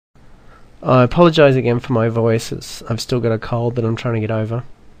I apologise again for my voice. I've still got a cold that I'm trying to get over.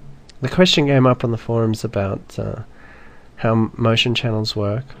 The question came up on the forums about how motion channels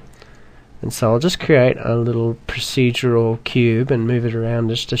work, and so I'll just create a little procedural cube and move it around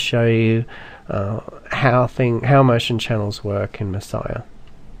just to show you how motion channels work in Messiah.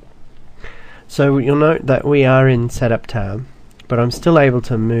 So you'll note that we are in Setup tab, but I'm still able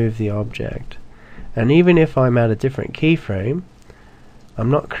to move the object, and even if I'm at a different keyframe, I'm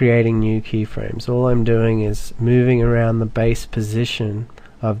not creating new keyframes. All I'm doing is moving around the base position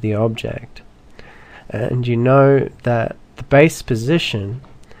of the object. And you know that the base position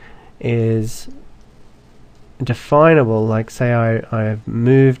is definable, like say I've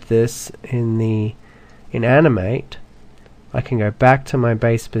moved this in animate, I can go back to my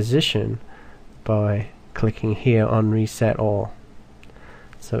base position by clicking here on reset all.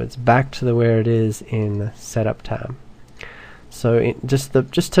 So it's back to where it is in the Setup tab. So just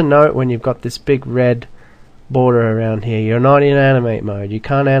to note, when you've got this big red border around here, you're not in animate mode. You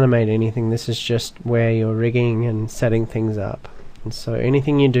can't animate anything. This is just where you're rigging and setting things up. And so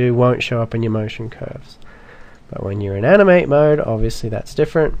anything you do won't show up in your motion curves. But when you're in animate mode, obviously that's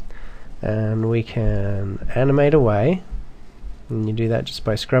different. And we can animate away. And you do that just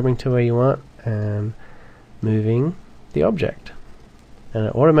by scrubbing to where you want and moving the object. And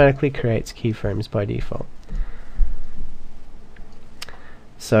it automatically creates keyframes by default.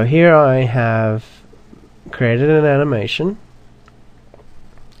 So here I have created an animation,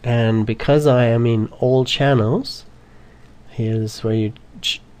 and because I am in all channels, here's where you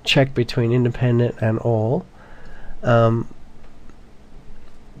check between independent and all, I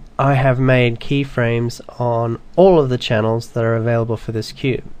have made keyframes on all of the channels that are available for this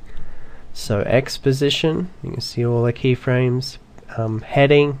cube. So X position, you can see all the keyframes,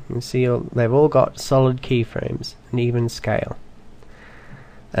 heading, you can see they've all got solid keyframes, and even scale.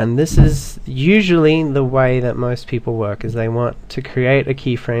 And this is usually the way that most people work, is they want to create a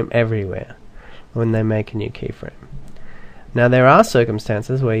keyframe everywhere when they make a new keyframe. Now there are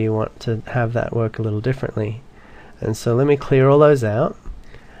circumstances where you want to have that work a little differently, and so let me clear all those out,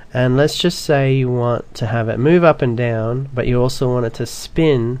 and let's just say you want to have it move up and down, but you also want it to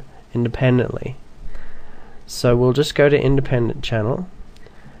spin independently. So we'll just go to independent channel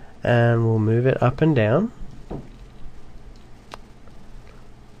and we'll move it up and down.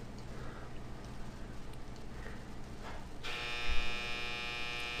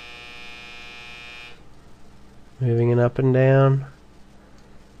 Moving it up and down.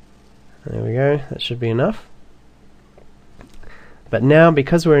 There we go, that should be enough. But now,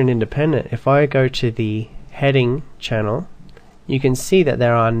 because we're in independent, if I go to the heading channel, you can see that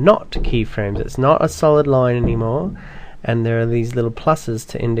there are not keyframes. It's not a solid line anymore, and there are these little pluses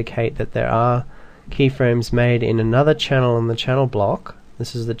to indicate that there are keyframes made in another channel on the channel block.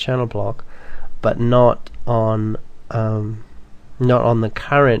 This is the channel block, but not on the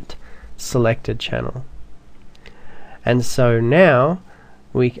current selected channel. And so now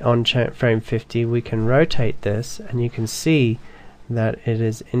on frame 50 we can rotate this, and you can see that it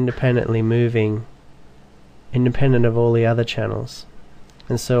is independently moving, independent of all the other channels.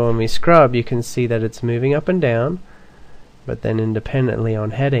 And so when we scrub, you can see that it's moving up and down, but then independently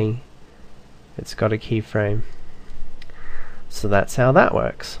on heading it's got a keyframe. So that's how that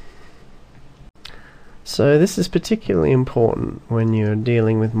works. So this is particularly important when you're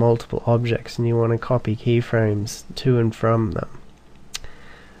dealing with multiple objects and you want to copy keyframes to and from them.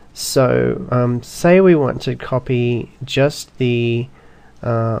 So say we want to copy just the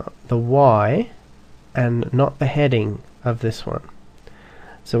Y and not the heading of this one.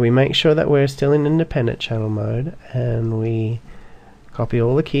 So we make sure that we're still in independent channel mode, and we copy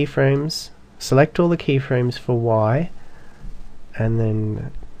all the keyframes, select all the keyframes for Y, and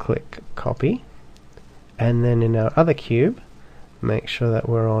then click copy. And then in our other cube, make sure that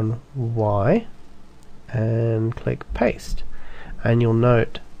we're on Y and click paste. And you'll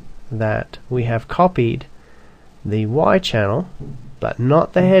note that we have copied the Y channel, but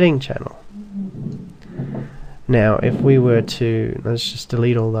not the heading channel. Now if we were to, let's just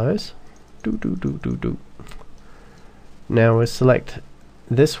delete all those. Now we'll select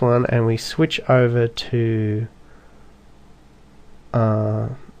this one and we switch over to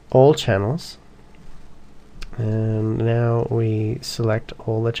all channels. And now we select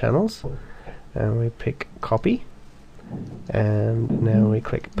all the channels and we pick copy, and now we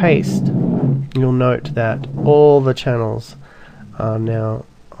click paste. You'll note that all the channels are now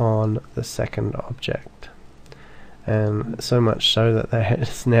on the second object, and so much so that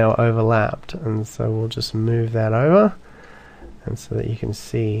it's now overlapped, and so we'll just move that over, and so that you can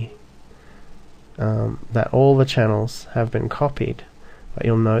see that all the channels have been copied but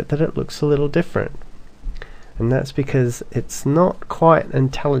you'll note that it looks a little different. And that's because it's not quite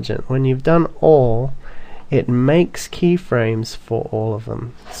intelligent. When you've done all, it makes keyframes for all of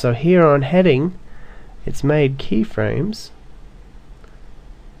them. So here on heading, it's made keyframes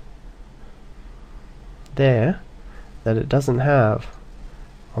there that it doesn't have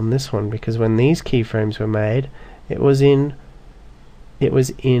on this one, because when these keyframes were made, it was in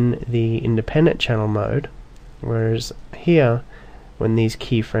the independent channel mode, whereas here, when these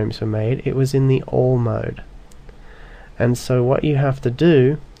keyframes were made, it was in the all mode. And so what you have to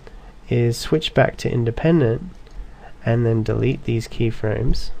do is switch back to independent and then delete these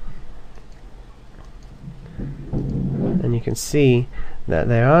keyframes, and you can see that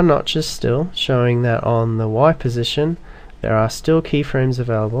they are notches still, showing that on the Y position there are still keyframes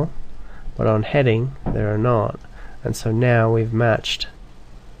available, but on heading there are not. And so now we've matched,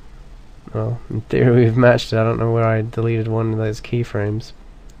 well, in theory we've matched it. I don't know where I deleted one of those keyframes.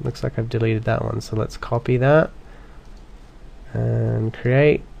 Looks like I've deleted that one, so let's copy that and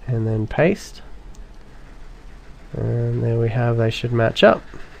create and then paste, and there we have, they should match up.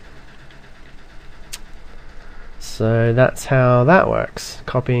 So that's how that works,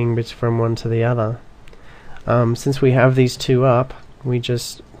 copying bits from one to the other. Since we have these two up, we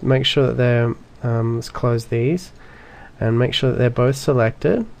just make sure that they're, let's close these and make sure that they're both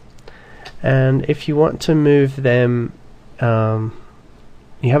selected. And if you want to move them,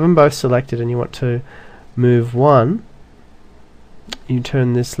 you have them both selected and you want to move one, you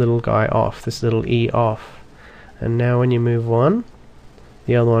turn this little guy off, this little E off, and now when you move one,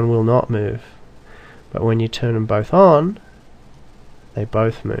 the other one will not move. But when you turn them both on, they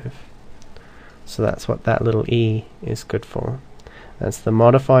both move. So that's what that little E is good for. That's the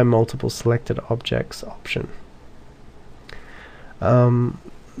modify multiple selected objects option.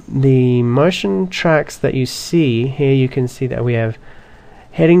 The motion tracks that you see here, you can see that we have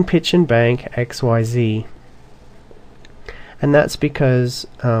heading, pitch and bank, X, Y, Z. And that's because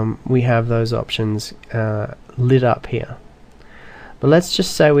we have those options lit up here. But let's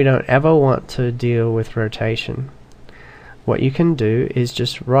just say we don't ever want to deal with rotation. What you can do is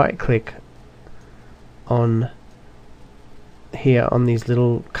just right click on here on these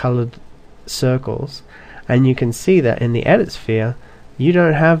little colored circles, and you can see that in the edit sphere you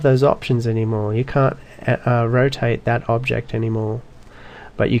don't have those options anymore. You can't rotate that object anymore.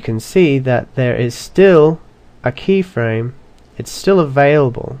 But you can see that there is still a keyframe. It's still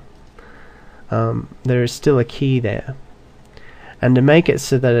available. There is still a key there. And to make it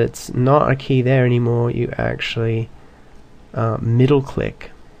so that it's not a key there anymore, you actually middle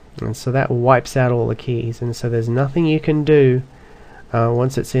click, and so that wipes out all the keys, and so there's nothing you can do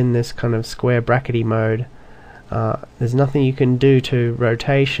once it's in this kind of square brackety mode. There's nothing you can do to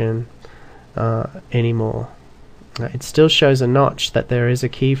rotation anymore. It still shows a notch that there is a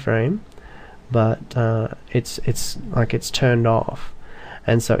keyframe, but it's like it's turned off.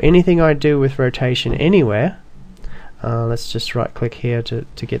 And so anything I do with rotation anywhere, let's just right click here to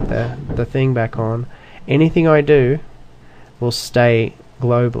get the thing back on. Anything I do will stay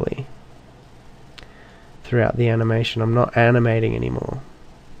globally throughout the animation. I'm not animating anymore.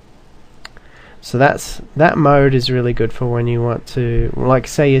 So that mode is really good for when you want to, like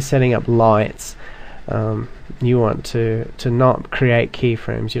say you're setting up lights, you want to not create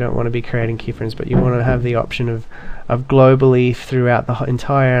keyframes. You don't want to be creating keyframes, but you want to have the option of globally throughout the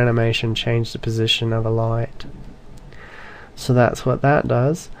entire animation change the position of a light. So that's what that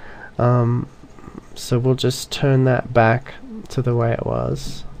does. So we'll just turn that back to the way it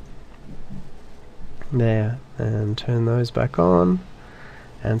was there, and turn those back on,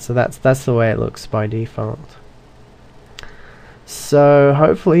 and so that's the way it looks by default. So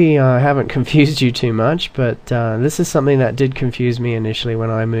hopefully I haven't confused you too much, but this is something that did confuse me initially when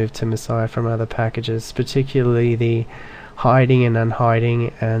I moved to Messiah from other packages, particularly the hiding and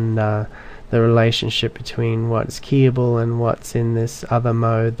unhiding, and the relationship between what's keyable and what's in this other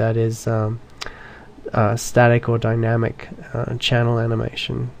mode that is static or dynamic channel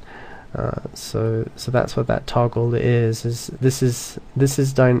animation. So that's what that toggle is. This is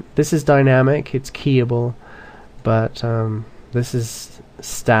dynamic. It's keyable, but this is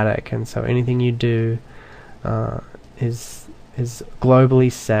static, and so anything you do is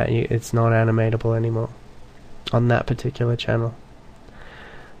globally set. It's not animatable anymore on that particular channel.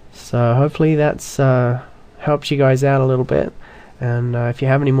 So hopefully that's helped you guys out a little bit, and if you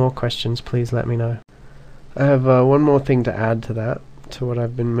have any more questions, please let me know. I have one more thing to add to that, to what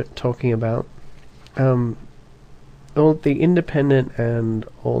I've been talking about. All the independent and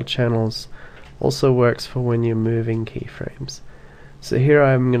all channels also works for when you're moving keyframes. So here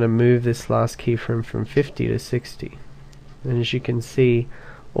I'm going to move this last keyframe from 50 to 60. and as you can see,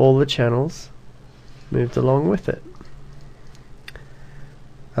 all the channels moved along with it.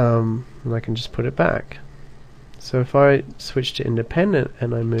 And I can just put it back. So if I switch to independent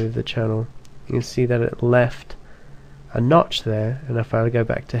and I move the channel, you can see that it left a notch there, and if I go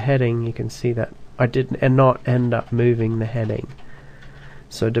back to heading, you can see that I did not end up moving the heading.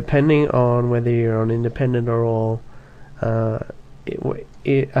 So depending on whether you're on independent or all,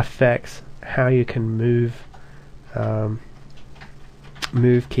 it affects how you can move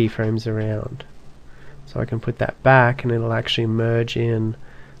keyframes around. So I can put that back and it'll actually merge in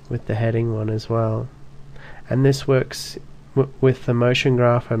with the heading one as well. And this works with the motion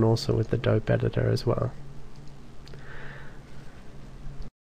graph and also with the dope editor as well.